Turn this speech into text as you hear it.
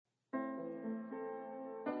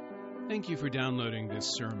Thank you for downloading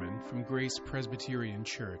this sermon from Grace Presbyterian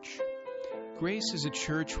Church. Grace is a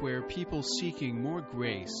church where people seeking more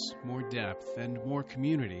grace, more depth, and more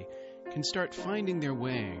community can start finding their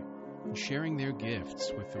way and sharing their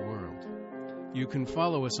gifts with the world. You can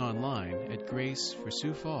follow us online at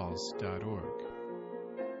graceforsiouxfalls.org.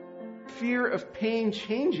 Fear of pain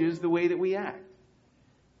changes the way that we act.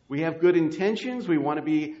 We have good intentions. We want to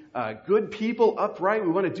be good people, upright.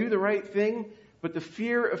 We want to do the right thing. But the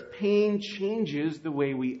fear of pain changes the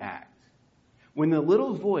way we act. When the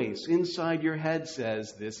little voice inside your head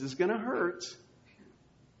says, this is going to hurt,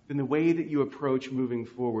 then the way that you approach moving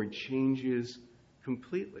forward changes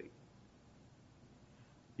completely.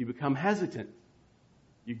 You become hesitant.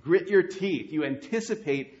 You grit your teeth. You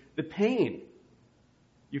anticipate the pain.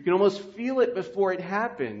 You can almost feel it before it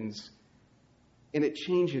happens, and it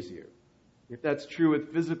changes you. If that's true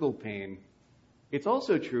with physical pain, it's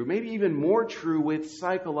also true, maybe even more true with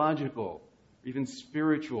psychological, even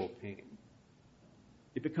spiritual pain.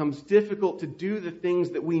 It becomes difficult to do the things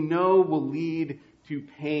that we know will lead to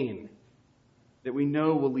pain, that we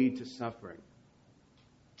know will lead to suffering.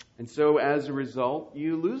 And so as a result,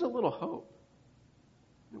 you lose a little hope.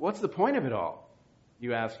 What's the point of it all?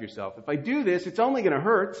 You ask yourself. If I do this, it's only going to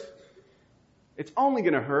hurt. It's only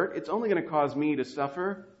going to hurt. It's only going to cause me to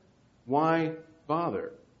suffer. Why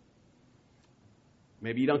bother?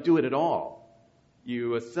 Maybe you don't do it at all.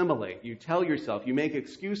 You assimilate. You tell yourself. You make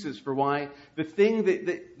excuses for why the thing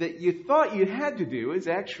that you thought you had to do is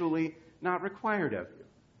actually not required of you.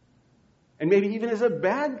 And maybe even is a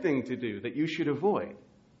bad thing to do that you should avoid.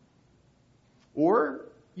 Or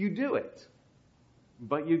you do it,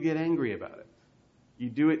 but you get angry about it. You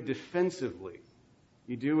do it defensively.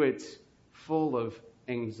 You do it full of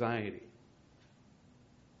anxiety.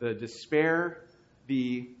 The despair,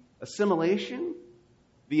 the assimilation,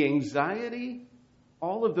 the anxiety,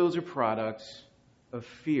 all of those are products of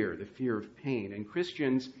fear, the fear of pain. And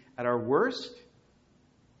Christians, at our worst,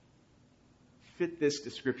 fit this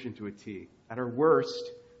description to a T. At our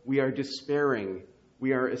worst, we are despairing,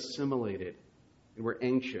 we are assimilated, and we're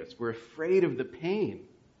anxious. We're afraid of the pain.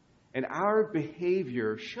 And our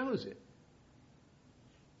behavior shows it.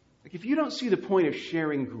 Like if you don't see the point of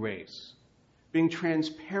sharing grace, being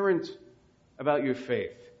transparent about your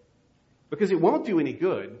faith, because it won't do any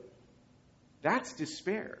good, that's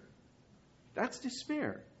despair. That's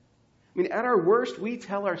despair. I mean, at our worst, we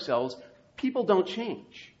tell ourselves, people don't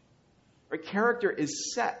change. Our character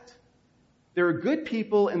is set. There are good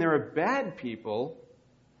people and there are bad people.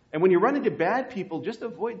 And when you run into bad people, just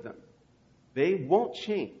avoid them. They won't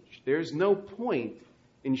change. There's no point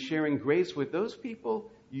in sharing grace with those people.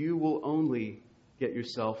 You will only get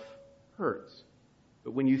yourself hurt.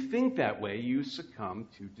 But when you think that way, you succumb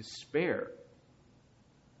to despair.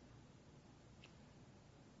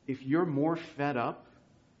 If you're more fed up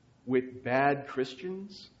with bad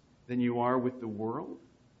Christians than you are with the world,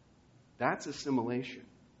 that's assimilation.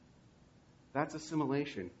 That's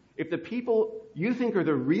assimilation. If the people you think are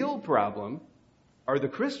the real problem are the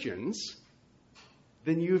Christians,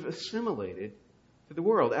 then you've assimilated to the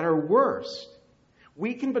world. At our worst,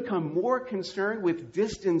 we can become more concerned with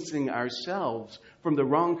distancing ourselves from the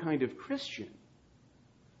wrong kind of Christian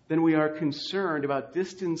than we are concerned about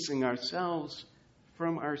distancing ourselves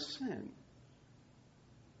from our sin.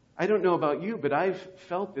 I don't know about you, but I've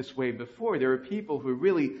felt this way before. There are people who are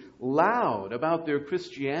really loud about their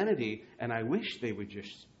Christianity, and I wish they would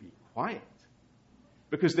just be quiet.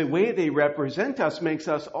 Because the way they represent us makes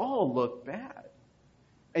us all look bad.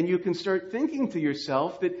 And you can start thinking to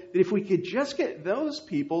yourself that if we could just get those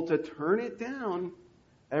people to turn it down,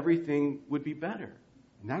 everything would be better.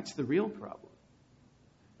 And that's the real problem.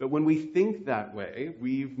 But when we think that way,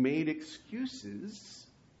 we've made excuses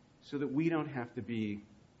so that we don't have to be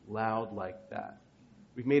loud like that.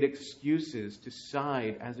 We've made excuses to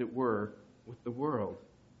side, as it were, with the world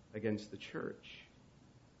against the church.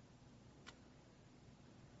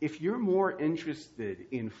 If you're more interested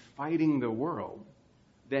in fighting the world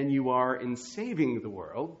than you are in saving the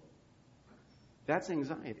world, that's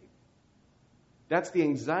anxiety. That's the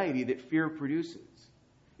anxiety that fear produces.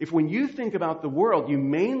 If when you think about the world, you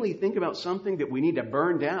mainly think about something that we need to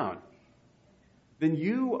burn down, then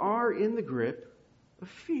you are in the grip of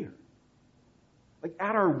fear. Like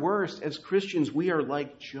at our worst, as Christians, we are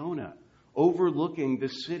like Jonah, overlooking the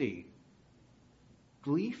city,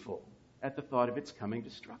 gleeful at the thought of its coming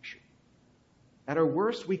destruction. At our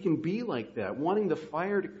worst, we can be like that, wanting the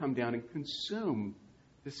fire to come down and consume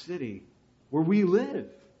the city where we live.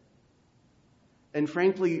 And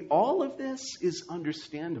frankly, all of this is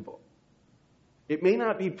understandable. It may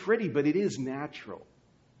not be pretty, but it is natural.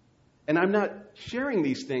 And I'm not sharing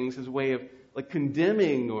these things as a way of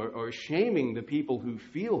condemning or shaming the people who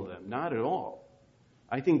feel them. Not at all.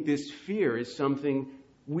 I think this fear is something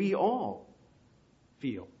we all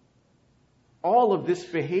feel. All of this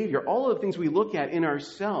behavior, all of the things we look at in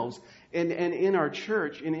ourselves and in our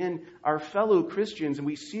church and in our fellow Christians, and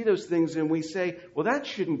we see those things and we say, well, that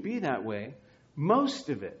shouldn't be that way. Most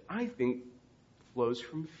of it, I think, flows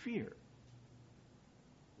from fear.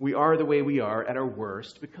 We are the way we are at our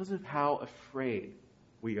worst because of how afraid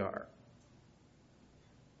we are.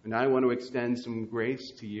 And I want to extend some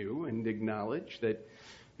grace to you and acknowledge that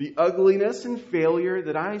the ugliness and failure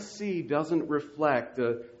that I see doesn't reflect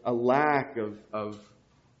a lack of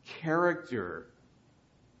character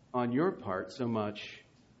on your part so much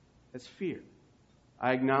as fear.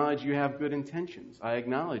 I acknowledge you have good intentions. I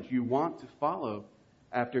acknowledge you want to follow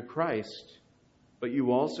after Christ, but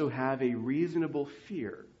you also have a reasonable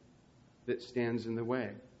fear that stands in the way.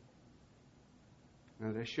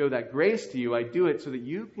 As I show that grace to you, I do it so that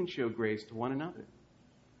you can show grace to one another.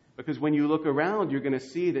 Because when you look around, you're going to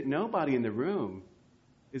see that nobody in the room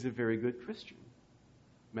is a very good Christian,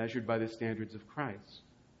 measured by the standards of Christ.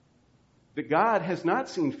 That God has not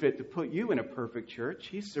seen fit to put you in a perfect church.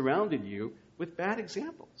 He's surrounded you with bad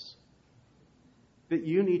examples that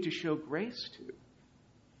you need to show grace to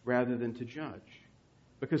rather than to judge.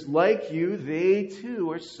 Because like you, they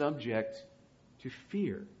too are subject to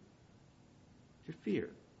fear. To fear.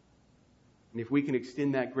 And if we can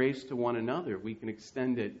extend that grace to one another, we can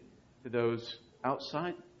extend it to those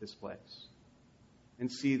outside this place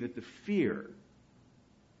and see that the fear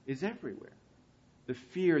is everywhere. The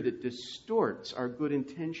fear that distorts our good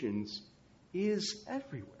intentions is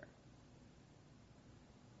everywhere.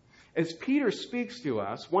 As Peter speaks to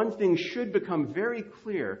us, one thing should become very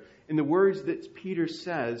clear in the words that Peter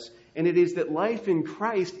says, and it is that life in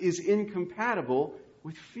Christ is incompatible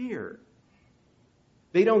with fear.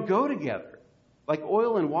 They don't go together. Like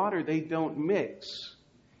oil and water, they don't mix.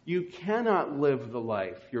 You cannot live the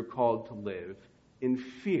life you're called to live in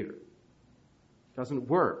fear. It doesn't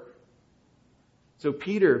work. So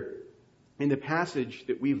Peter, in the passage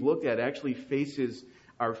that we've looked at, actually faces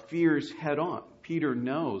our fears head on. Peter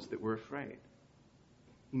knows that we're afraid.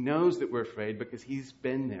 He knows that we're afraid because he's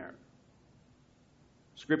been there.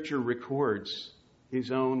 Scripture records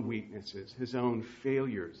his own weaknesses, his own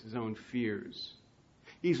failures, his own fears.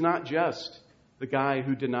 He's not just the guy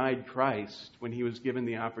who denied Christ when he was given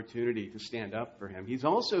the opportunity to stand up for him. He's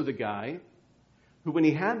also the guy who, when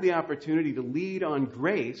he had the opportunity to lead on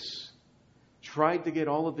grace, tried to get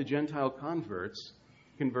all of the Gentile converts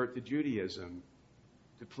to convert to Judaism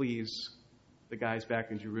to please the guys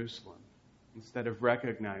back in Jerusalem, instead of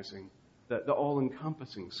recognizing the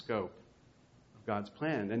all-encompassing scope of God's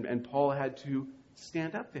plan. And Paul had to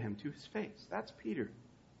stand up to him to his face. That's Peter.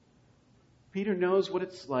 Peter knows what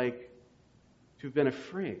it's like to have been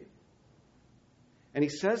afraid. And he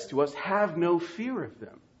says to us, have no fear of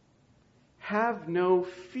them. Have no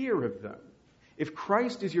fear of them. If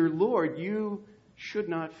Christ is your Lord, you should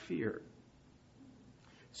not fear.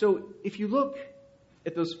 So if you look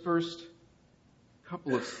at those first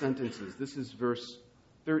couple of sentences, this is verse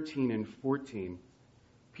 13 and 14.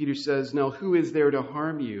 Peter says, now who is there to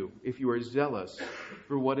harm you if you are zealous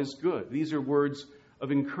for what is good? These are words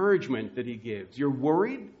of encouragement that he gives. You're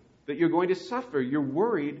worried that you're going to suffer. You're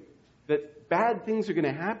worried that bad things are going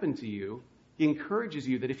to happen to you. He encourages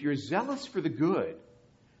you that if you're zealous for the good,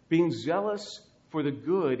 being zealous for the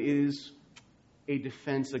good is a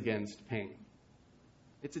defense against pain.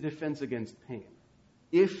 It's a defense against pain.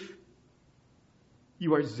 If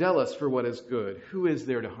you are zealous for what is good, who is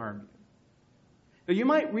there to harm you? Now, you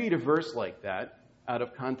might read a verse like that out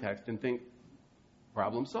of context and think,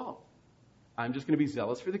 problem solved. I'm just going to be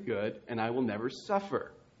zealous for the good, and I will never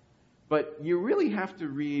suffer. But you really have to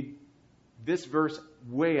read this verse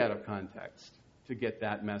way out of context to get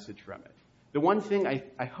that message from it. The one thing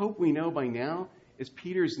I hope we know by now is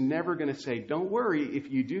Peter's never going to say, don't worry,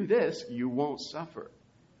 if you do this, you won't suffer.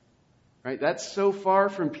 Right? That's so far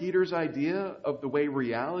from Peter's idea of the way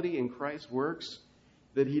reality in Christ works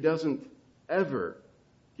that he doesn't ever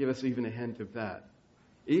give us even a hint of that.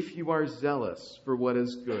 If you are zealous for what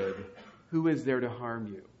is good, who is there to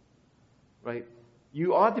harm you? Right?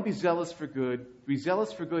 You ought to be zealous for good. To be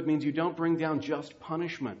zealous for good means you don't bring down just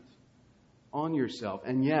punishment on yourself.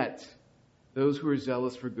 And yet, those who are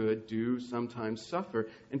zealous for good do sometimes suffer.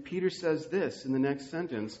 And Peter says this in the next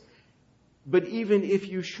sentence, but even if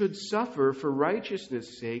you should suffer for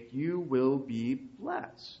righteousness' sake, you will be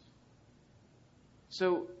blessed.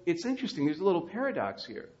 So it's interesting. There's a little paradox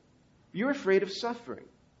here. You're afraid of suffering.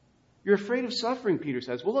 You're afraid of suffering, Peter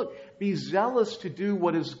says. Well, look, be zealous to do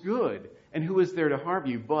what is good, and who is there to harm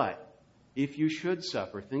you? But if you should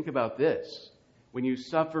suffer, think about this. When you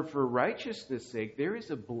suffer for righteousness' sake, there is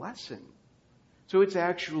a blessing. So it's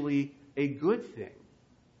actually a good thing,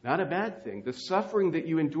 not a bad thing. The suffering that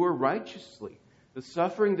you endure righteously, the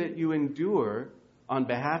suffering that you endure on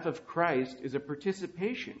behalf of Christ is a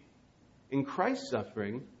participation in Christ's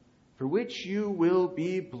suffering for which you will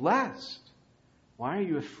be blessed. Why are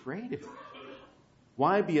you afraid of it?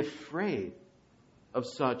 Why be afraid of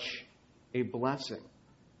such a blessing?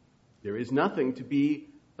 There is nothing to be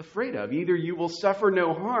afraid of. Either you will suffer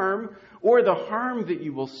no harm, or the harm that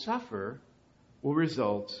you will suffer will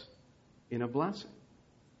result in a blessing.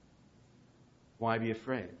 Why be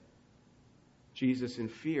afraid? Jesus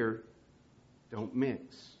and fear don't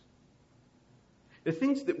mix. The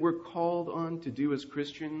things that we're called on to do as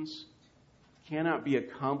Christians cannot be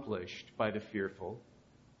accomplished by the fearful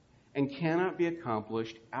and cannot be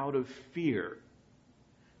accomplished out of fear.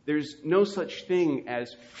 There's no such thing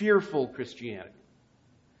as fearful Christianity.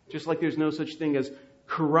 Just like there's no such thing as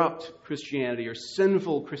corrupt Christianity or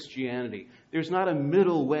sinful Christianity. There's not a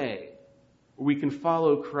middle way where we can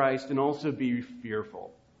follow Christ and also be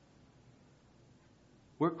fearful.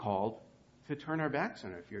 We're called to turn our backs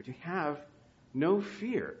on our fear, to have no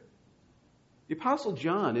fear. The Apostle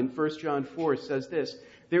John in 1 John 4 says this,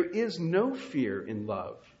 "There is no fear in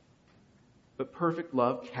love, but perfect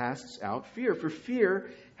love casts out fear. For fear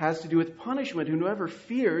has to do with punishment, and whoever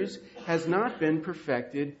fears has not been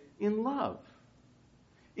perfected in love."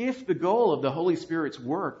 If the goal of the Holy Spirit's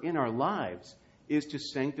work in our lives is to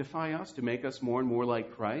sanctify us, to make us more and more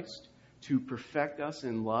like Christ, to perfect us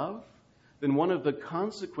in love, then one of the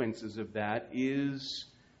consequences of that is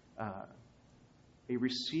a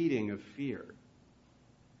receding of fear.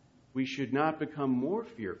 We should not become more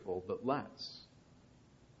fearful, but less.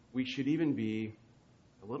 We should even be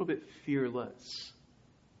a little bit fearless.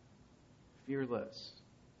 Fearless.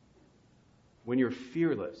 When you're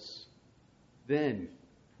fearless, then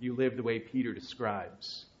you live the way Peter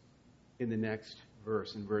describes in the next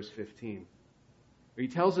verse, in verse 15. He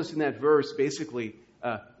tells us in that verse basically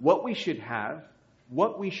what we should have,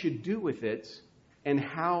 what we should do with it, and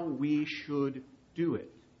how we should do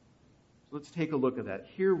it. So let's take a look at that.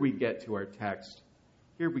 Here we get to our text.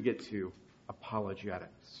 Here we get to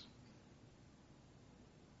apologetics.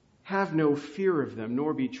 "Have no fear of them,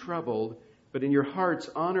 nor be troubled, but in your hearts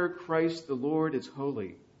honor Christ the Lord as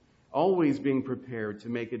holy, always being prepared to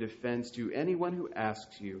make a defense to anyone who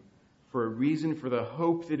asks you for a reason for the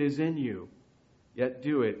hope that is in you, yet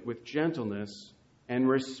do it with gentleness and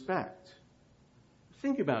respect."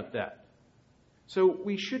 Think about that. So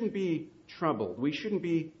we shouldn't be troubled. We shouldn't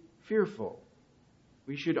be fearful.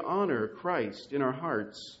 We should honor Christ in our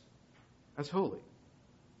hearts as holy.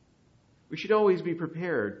 We should always be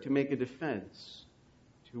prepared to make a defense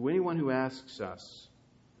to anyone who asks us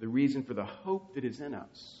the reason for the hope that is in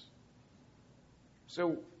us.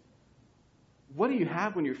 So, what do you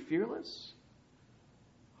have when you're fearless?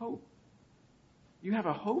 Hope. You have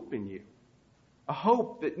a hope in you. A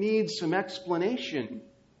hope that needs some explanation.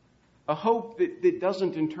 A hope that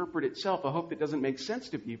doesn't interpret itself. A hope that doesn't make sense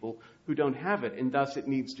to people who don't have it. And thus it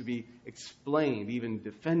needs to be explained, even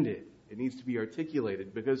defended. It needs to be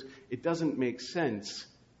articulated because it doesn't make sense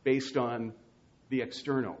based on the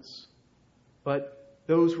externals. But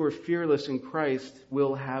those who are fearless in Christ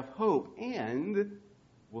will have hope and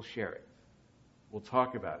will share it. We'll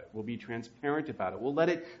talk about it. We'll be transparent about it. We'll let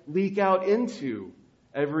it leak out into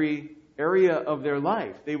every area of their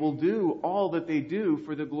life. They will do all that they do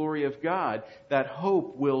for the glory of God. That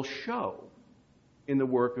hope will show in the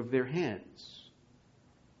work of their hands.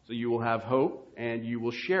 So you will have hope, and you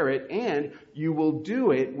will share it, and you will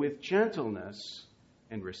do it with gentleness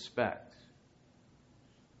and respect.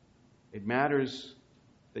 It matters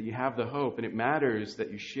that you have the hope, and it matters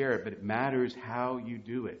that you share it, but it matters how you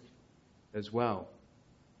do it as well.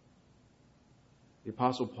 The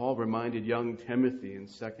Apostle Paul reminded young Timothy in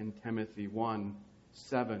 2 Timothy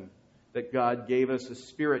 1:7 that God gave us a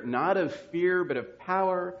spirit not of fear, but of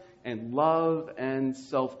power and love and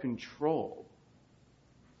self-control.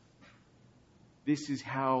 This is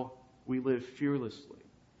how we live fearlessly.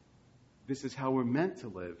 This is how we're meant to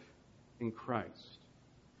live in Christ.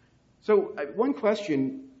 So one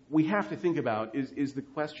question we have to think about is the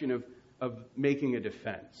question of making a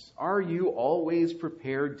defense. Are you always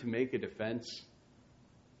prepared to make a defense?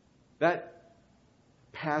 That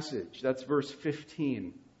passage, that's verse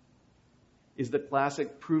 15, is the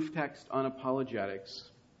classic proof text on apologetics,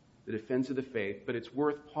 the defense of the faith, but it's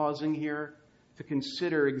worth pausing here to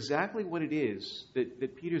consider exactly what it is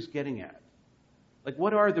that Peter's getting at. Like,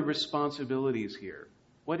 what are the responsibilities here?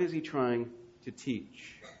 What is he trying to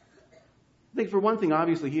teach? I think for one thing,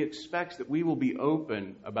 obviously, he expects that we will be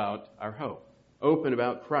open about our hope, open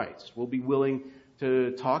about Christ. We'll be willing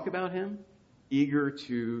to talk about him, eager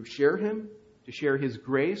to share his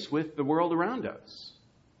grace with the world around us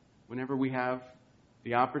whenever we have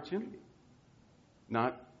the opportunity.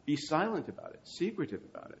 Not be silent about it, secretive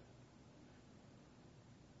about it.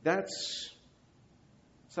 That's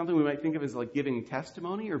something we might think of as like giving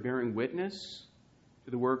testimony or bearing witness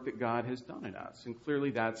to the work that God has done in us. And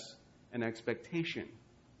clearly that's an expectation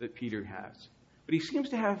that Peter has. But he seems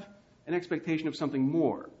to have an expectation of something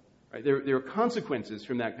more. Right? There are consequences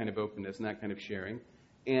from that kind of openness and that kind of sharing,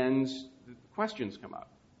 and questions come up.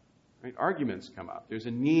 Right? Arguments come up. There's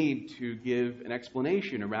a need to give an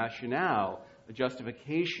explanation, a rationale, a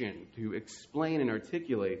justification to explain and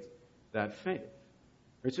articulate that faith.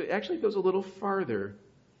 Right? So it actually goes a little farther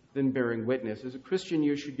than bearing witness. As a Christian,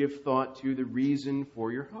 you should give thought to the reason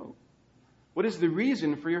for your hope. What is the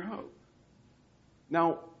reason for your hope?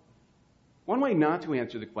 Now, one way not to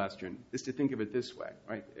answer the question is to think of it this way,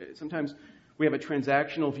 right? Sometimes we have a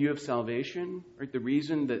transactional view of salvation, right? The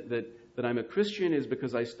reason that I'm a Christian is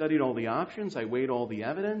because I studied all the options, I weighed all the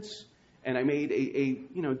evidence, and I made a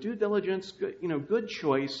due diligence, good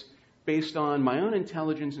choice based on my own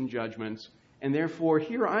intelligence and judgments, and therefore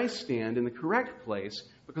here I stand in the correct place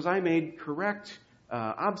because I made correct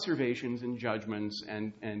observations and judgments,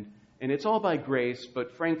 and it's all by grace,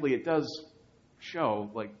 but frankly it does show,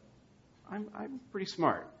 like, I'm pretty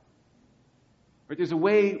smart. Right? There's a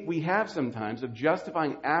way we have sometimes of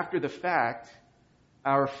justifying after the fact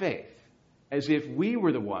our faith, as if we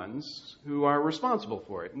were the ones who are responsible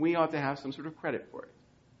for it, and we ought to have some sort of credit for it.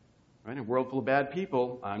 Right? In a world full of bad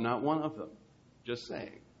people, I'm not one of them. Just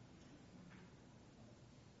saying.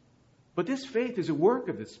 But this faith is a work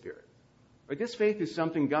of the Spirit. Right? This faith is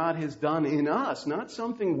something God has done in us, not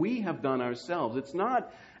something we have done ourselves. It's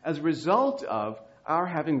not as a result of our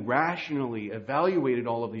having rationally evaluated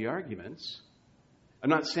all of the arguments.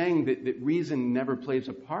 I'm not saying that reason never plays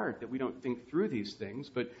a part, that we don't think through these things,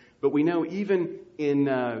 but we know even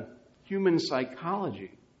in human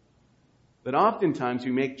psychology that oftentimes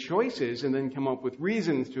we make choices and then come up with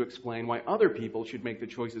reasons to explain why other people should make the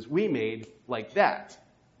choices we made like that.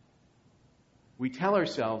 We tell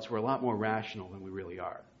ourselves we're a lot more rational than we really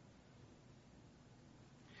are.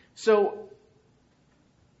 So,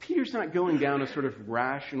 Peter's not going down a sort of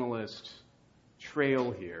rationalist trail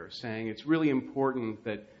here, saying it's really important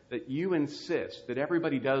that you insist that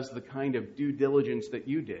everybody does the kind of due diligence that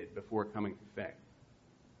you did before coming to faith.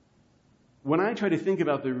 When I try to think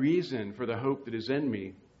about the reason for the hope that is in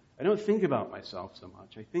me, I don't think about myself so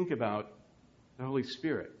much. I think about the Holy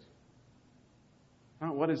Spirit.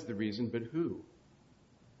 Not what is the reason, but who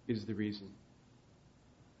is the reason.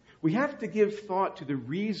 We have to give thought to the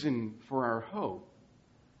reason for our hope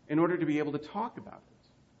in order to be able to talk about it.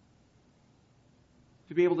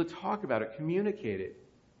 To be able to talk about it, communicate it,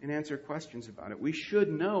 and answer questions about it. We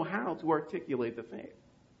should know how to articulate the faith.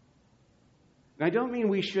 And I don't mean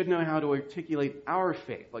we should know how to articulate our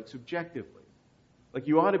faith, like subjectively. Like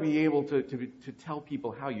you ought to be able to tell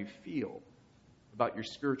people how you feel about your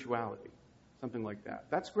spirituality. Something like that.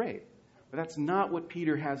 That's great. But that's not what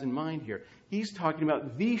Peter has in mind here. He's talking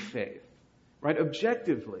about the faith, right?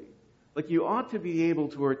 Objectively. Like you ought to be able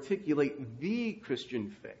to articulate the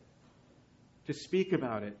Christian faith, to speak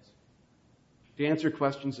about it, to answer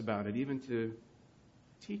questions about it, even to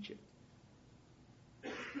teach it.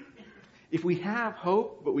 If we have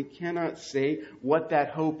hope, but we cannot say what that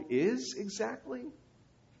hope is exactly,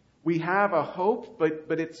 we have a hope,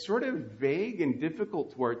 but it's sort of vague and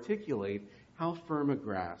difficult to articulate, how firm a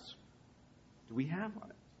grasp do we have on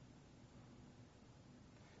it?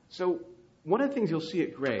 So, one of the things you'll see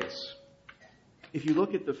at Grace, if you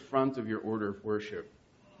look at the front of your order of worship,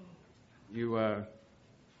 you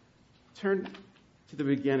turn to the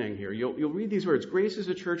beginning here. You'll read these words. Grace is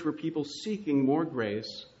a church where people seeking more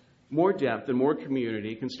grace, more depth, and more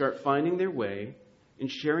community can start finding their way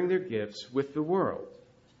and sharing their gifts with the world.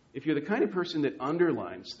 If you're the kind of person that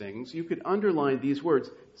underlines things, you could underline these words: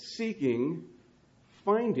 seeking,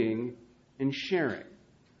 finding, and sharing.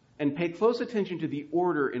 And pay close attention to the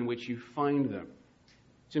order in which you find them.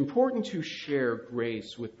 It's important to share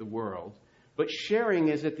grace with the world, but sharing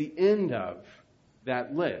is at the end of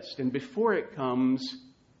that list. And before it comes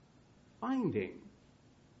finding.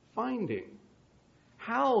 Finding.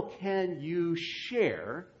 How can you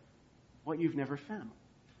share what you've never found?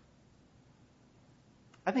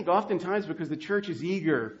 I think oftentimes because the church is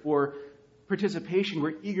eager for participation,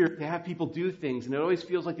 we're eager to have people do things, and it always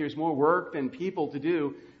feels like there's more work than people to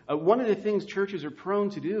do. One of the things churches are prone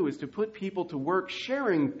to do is to put people to work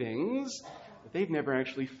sharing things that they've never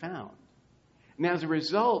actually found. And as a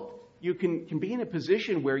result, you can be in a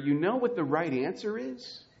position where you know what the right answer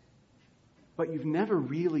is, but you've never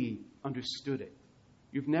really understood it.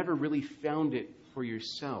 You've never really found it for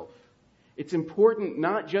yourself. It's important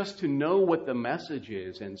not just to know what the message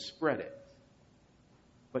is and spread it,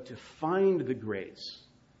 but to find the grace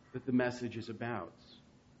that the message is about.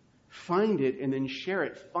 Find it and then share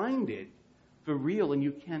it. Find it for real, and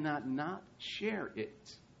you cannot not share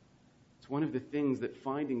it. It's one of the things that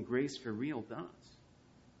finding grace for real does.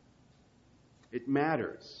 It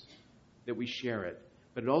matters that we share it,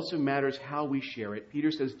 but it also matters how we share it. Peter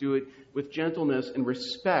says do it with gentleness and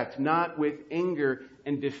respect, not with anger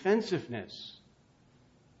and defensiveness.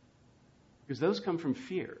 Because those come from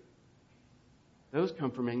fear. Those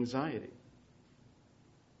come from anxiety.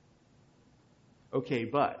 Okay,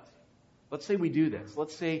 but let's say we do this.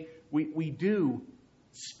 Let's say we do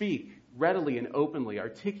speak readily and openly,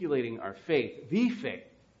 articulating our faith, the faith.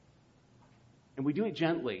 And we do it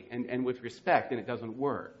gently and with respect, and it doesn't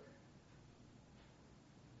work.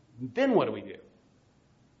 Then what do we do?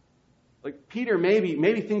 Like Peter,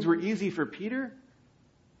 maybe things were easy for Peter,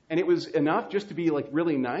 and it was enough just to be like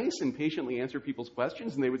really nice and patiently answer people's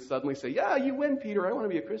questions, and they would suddenly say, yeah, you win, Peter, I want to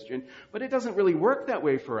be a Christian. But it doesn't really work that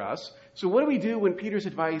way for us. So what do we do when Peter's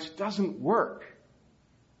advice doesn't work?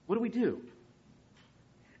 What do we do?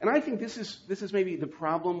 And I think this is maybe the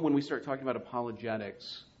problem when we start talking about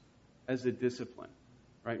apologetics as a discipline,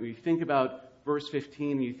 right? When you think about verse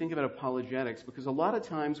 15, and you think about apologetics, because a lot of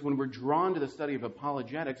times when we're drawn to the study of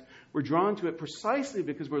apologetics, we're drawn to it precisely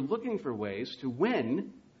because we're looking for ways to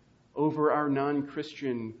win over our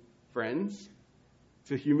non-Christian friends,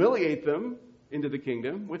 to humiliate them into the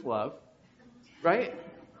kingdom with love, right?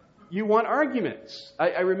 You want arguments.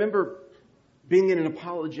 I remember being in an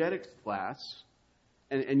apologetics class,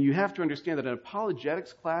 and you have to understand that an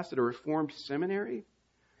apologetics class at a Reformed seminary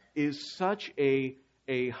is such a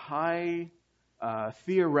high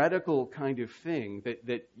theoretical kind of thing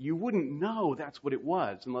that you wouldn't know that's what it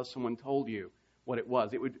was unless someone told you what it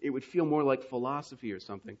was. It would feel more like philosophy or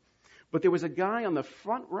something. But there was a guy on the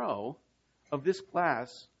front row of this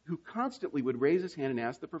class who constantly would raise his hand and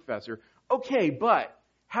ask the professor, okay, but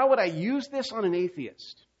how would I use this on an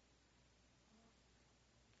atheist?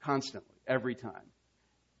 Constantly, every time.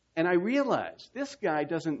 And I realized this guy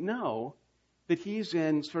doesn't know that he's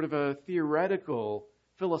in sort of a theoretical,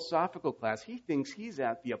 philosophical class. He thinks he's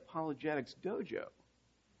at the apologetics dojo.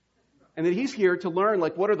 And that he's here to learn,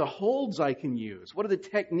 like, what are the holds I can use? What are the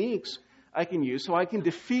techniques I can use so I can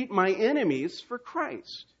defeat my enemies for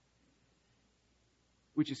Christ?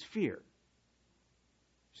 Which is fear.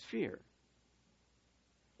 It's fear.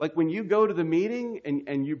 Like when you go to the meeting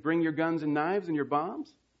and you bring your guns and knives and your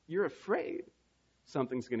bombs, you're afraid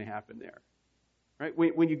something's going to happen there. Right?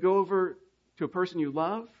 When you go over to a person you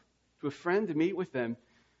love, to a friend to meet with them,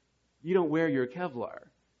 you don't wear your Kevlar.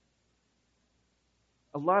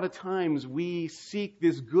 A lot of times we seek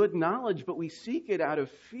this good knowledge, but we seek it out of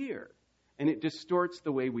fear. And it distorts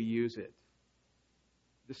the way we use it.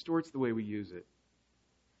 Distorts the way we use it.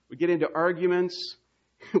 We get into arguments,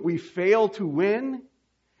 we fail to win,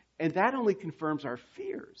 and that only confirms our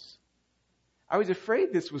fears. I was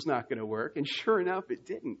afraid this was not going to work, and sure enough, it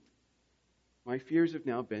didn't. My fears have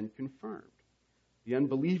now been confirmed. The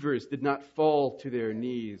unbelievers did not fall to their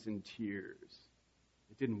knees in tears.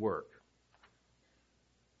 It didn't work.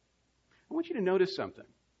 I want you to notice something.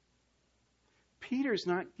 Peter's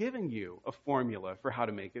not giving you a formula for how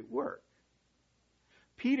to make it work.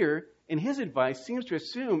 Peter, in his advice, seems to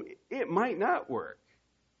assume it might not work.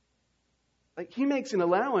 Like he makes an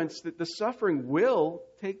allowance that the suffering will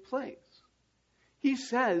take place. He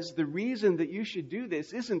says the reason that you should do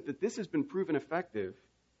this isn't that this has been proven effective.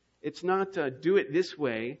 It's not do it this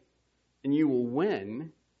way and you will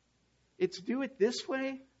win. It's do it this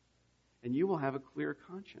way and you will have a clear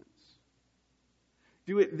conscience.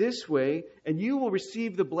 Do it this way, and you will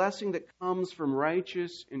receive the blessing that comes from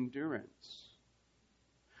righteous endurance.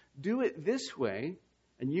 Do it this way,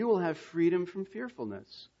 and you will have freedom from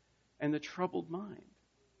fearfulness and the troubled mind.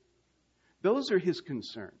 Those are his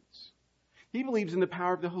concerns. He believes in the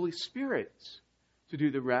power of the Holy Spirit to do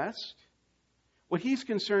the rest. What he's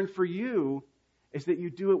concerned for you is that you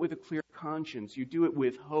do it with a clear conscience. You do it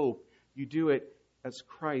with hope. You do it as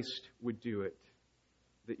Christ would do it,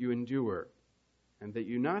 that you endure. And that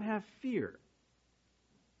you not have fear.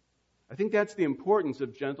 I think that's the importance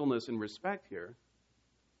of gentleness and respect here.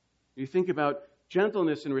 You think about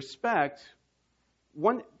gentleness and respect,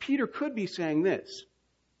 Peter could be saying this.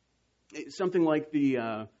 Something like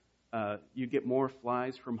the you get more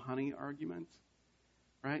flies from honey argument,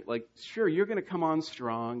 right? Like, sure, you're going to come on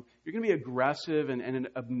strong. You're going to be aggressive and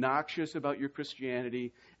obnoxious about your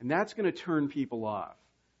Christianity, and that's going to turn people off,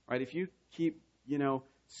 right? If you keep,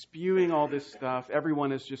 spewing all this stuff,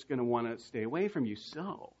 everyone is just going to want to stay away from you.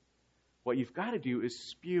 So what you've got to do is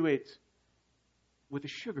spew it with a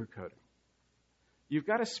sugar coating. You've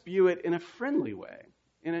got to spew it in a friendly way,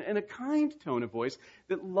 in a kind tone of voice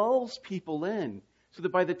that lulls people in, so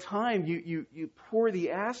that by the time you pour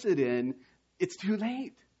the acid in, it's too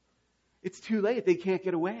late. It's too late. They can't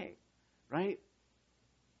get away, right?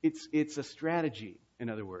 It's a strategy, in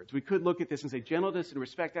other words. We could look at this and say gentleness and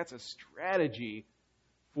respect, that's a strategy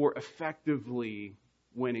for effectively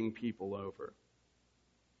winning people over.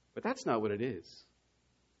 But that's not what it is.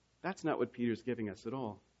 That's not what Peter's giving us at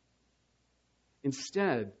all.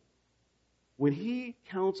 Instead, when he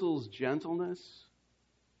counsels gentleness,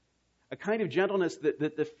 a kind of gentleness that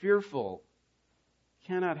the fearful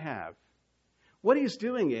cannot have, what he's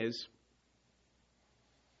doing is,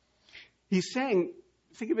 he's saying,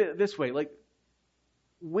 think of it this way, like,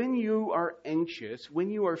 when you are anxious,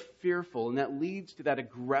 when you are fearful, and that leads to that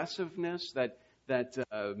aggressiveness, that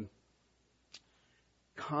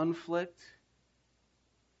conflict,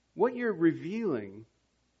 what you're revealing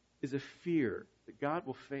is a fear that God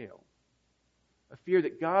will fail. A fear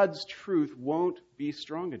that God's truth won't be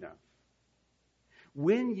strong enough.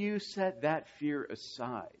 When you set that fear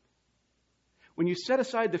aside, when you set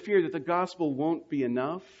aside the fear that the gospel won't be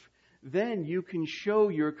enough, then you can show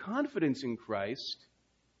your confidence in Christ,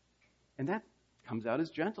 and that comes out as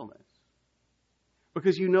gentleness.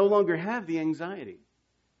 Because you no longer have the anxiety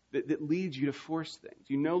that leads you to force things.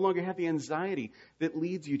 You no longer have the anxiety that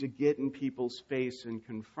leads you to get in people's face and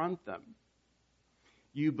confront them.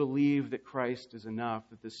 You believe that Christ is enough,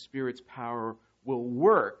 that the Spirit's power will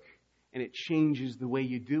work, and it changes the way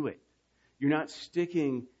you do it. You're not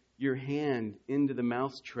sticking your hand into the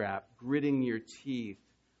mousetrap, gritting your teeth,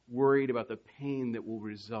 worried about the pain that will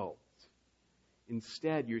result.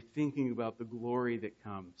 Instead, you're thinking about the glory that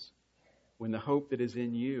comes when the hope that is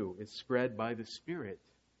in you is spread by the Spirit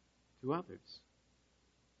to others.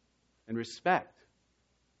 And respect.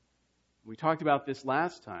 We talked about this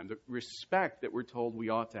last time, the respect that we're told we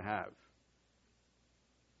ought to have.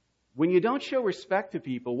 When you don't show respect to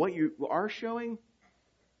people, what you are showing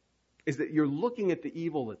is that you're looking at the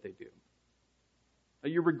evil that they do.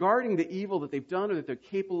 You're regarding the evil that they've done or that they're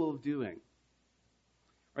capable of doing.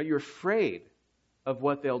 Right? You're afraid of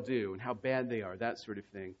what they'll do and how bad they are, that sort of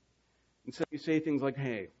thing. And so you say things like,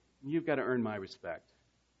 hey, you've got to earn my respect.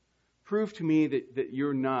 Prove to me that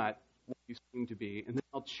you're not what you seem to be, and then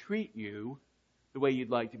I'll treat you the way you'd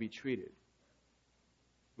like to be treated.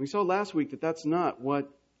 We saw last week that that's not what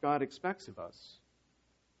God expects of us.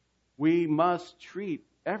 We must treat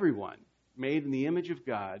everyone made in the image of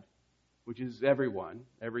God, which is everyone,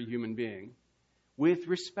 every human being, with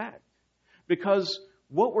respect. Because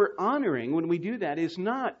what we're honoring when we do that is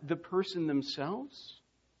not the person themselves,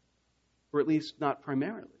 or at least not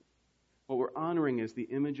primarily. What we're honoring is the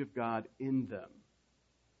image of God in them.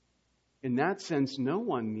 In that sense, no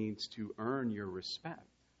one needs to earn your respect.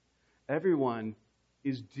 Everyone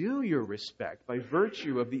is due your respect by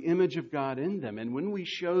virtue of the image of God in them. And when we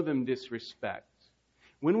show them disrespect,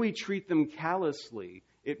 when we treat them callously,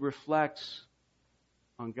 it reflects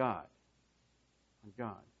on God. On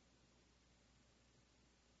God.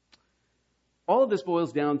 All of this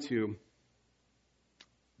boils down to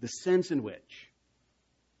the sense in which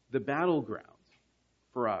the battleground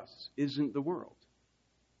for us isn't the world.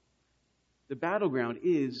 The battleground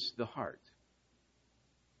is the heart.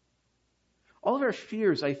 All of our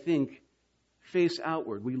fears, I think, face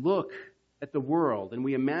outward. We look at the world and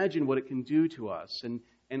we imagine what it can do to us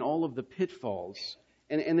and all of the pitfalls,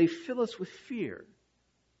 and they fill us with fear.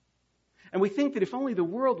 And we think that if only the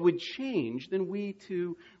world would change, then we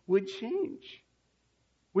too would change.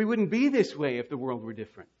 We wouldn't be this way if the world were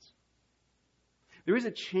different. There is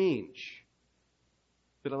a change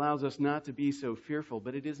that allows us not to be so fearful,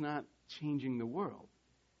 but it is not changing the world.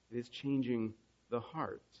 It is changing the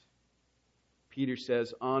heart. Peter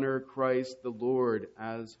says, honor Christ the Lord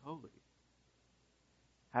as holy.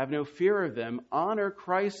 Have no fear of them. Honor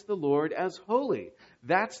Christ the Lord as holy.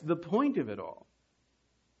 That's the point of it all.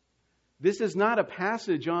 This is not a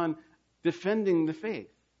passage on defending the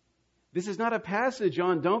faith. This is not a passage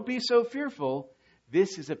on don't be so fearful.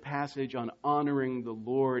 This is a passage on honoring the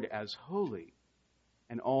Lord as holy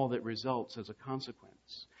and all that results as a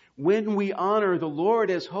consequence. When we honor the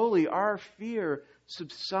Lord as holy, our fear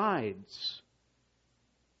subsides.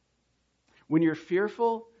 When you're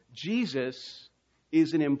fearful, Jesus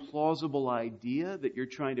is an implausible idea that you're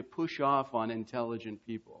trying to push off on intelligent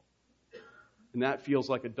people. And that feels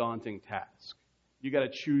like a daunting task. You got to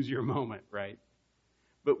choose your moment, right?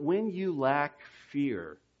 But when you lack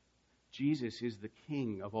fear, Jesus is the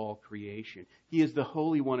King of all creation. He is the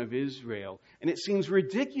Holy One of Israel. And it seems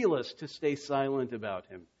ridiculous to stay silent about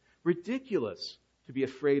him. Ridiculous to be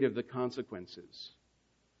afraid of the consequences.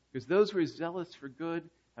 Because those who are zealous for good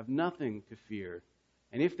have nothing to fear.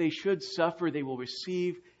 And if they should suffer, they will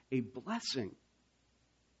receive a blessing.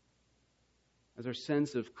 As our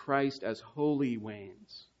sense of Christ as holy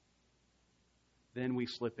wanes, then we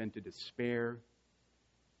slip into despair.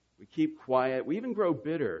 We keep quiet. We even grow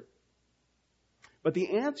bitter. But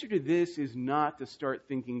the answer to this is not to start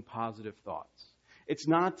thinking positive thoughts. It's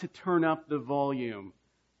not to turn up the volume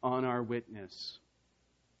on our witness.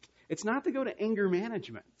 It's not to go to anger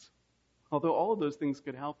management, although all of those things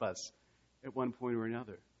could help us at one point or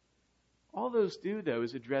another. All those do, though,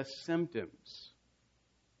 is address symptoms.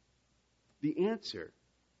 The answer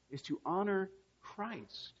is to honor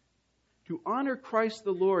Christ. To honor Christ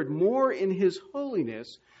the Lord more in His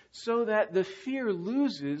holiness so that the fear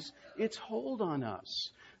loses its hold on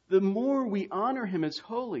us. The more we honor Him as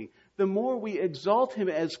holy, the more we exalt Him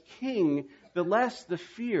as King, the less the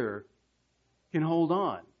fear can hold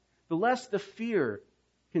on. The less the fear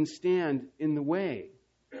can stand in the way.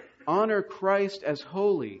 Honor Christ as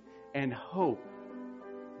holy, and hope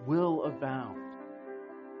will abound.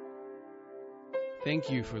 Thank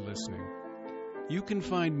you for listening. You can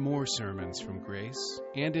find more sermons from Grace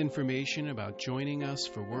and information about joining us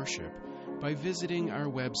for worship by visiting our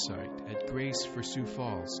website at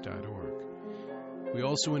graceforsiouxfalls.org. We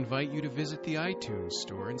also invite you to visit the iTunes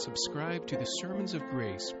store and subscribe to the Sermons of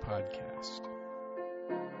Grace podcast.